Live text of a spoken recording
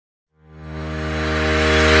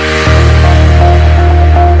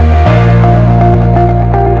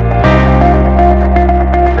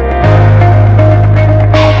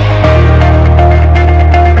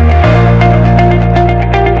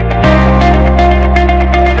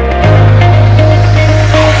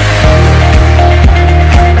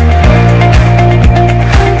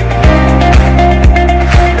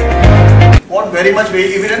very much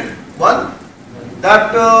very evident. One,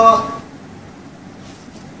 that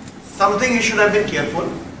something you should have been careful.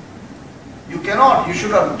 You cannot, you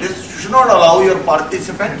should not allow your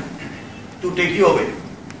participant to take you away.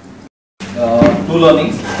 Two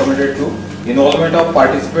learnings committed to: involvement of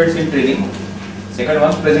participants in training. Second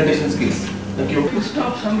one, presentation skills. Thank you. To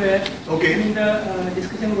stop somewhere. Okay. In the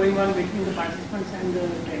discussion going on between the participants and the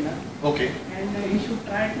trainer. Okay. And he should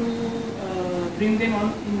try to bring them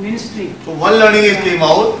on in mainstream. So one learning is came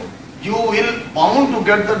out. You will bound to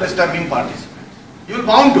get the disturbing participants. You will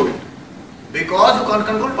bound to it because you can't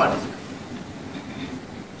control participants.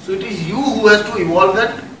 So it is you who has to evolve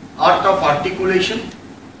that art of articulation.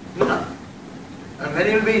 And when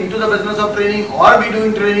you will be into the business of training or be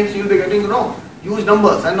doing trainings, you will be getting huge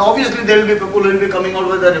numbers, and obviously there will be people who will be coming out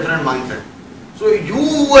with a different mindset. So you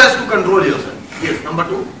who has to control yourself. Yes, number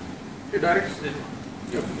two. You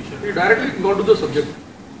directly go to the subject.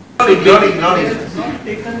 Learning. Not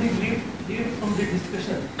taken the lead from the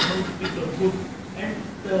discussion among the people who and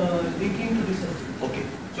linking to the subject. Okay.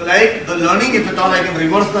 So like the learning, if at all I can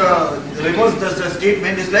reverse the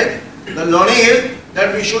statement, is like the learning is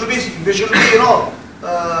that we should be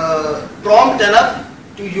prompt enough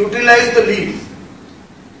to utilize the lead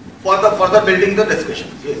for the further building the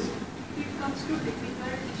discussions. Yes. It comes to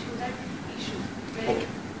difficult issue. Okay.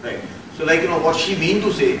 Right. So like what she mean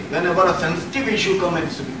to say, whenever a sensitive issue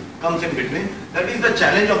comes in between, that is the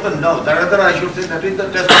challenge of the nerve. That other I should say that is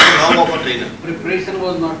the test of the nerve of a trainer. Preparation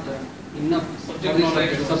was not enough. Subject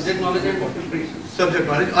knowledge and preparation. Subject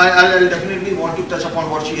knowledge. I'll definitely want to touch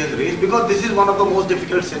upon what she has raised, because this is one of the most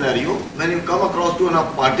difficult scenario when you come across to a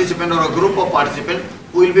participant or a group of participants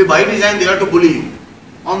who will be by design there to bully you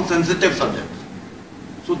on sensitive subjects.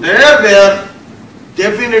 So there where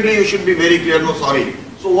definitely you should be very clear, no sorry.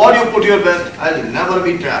 So what you put your best, I'll never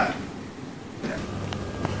be trapped.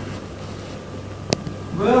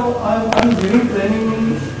 Well, I'm giving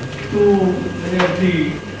training to many of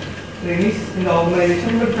the trainees in the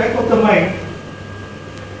organization, but back of the mind,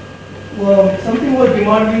 something was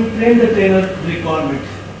demanding train the trainer requirement.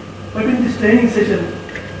 But in this training session,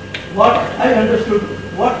 what I understood,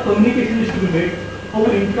 what communication is to be made, how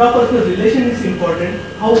intrapersonal relation is important,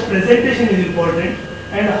 how presentation is important,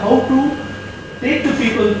 and how to take the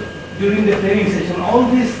people during the training session. All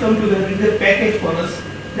these come together in a package for us,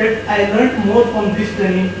 that I learned more from this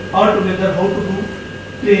training altogether, how to do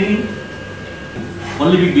training.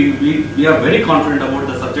 Only we are very confident about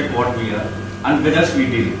the subject what we are and with us we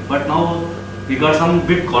deal. But now we got some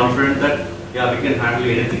bit confident that yeah, we can handle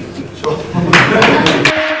anything. Sure.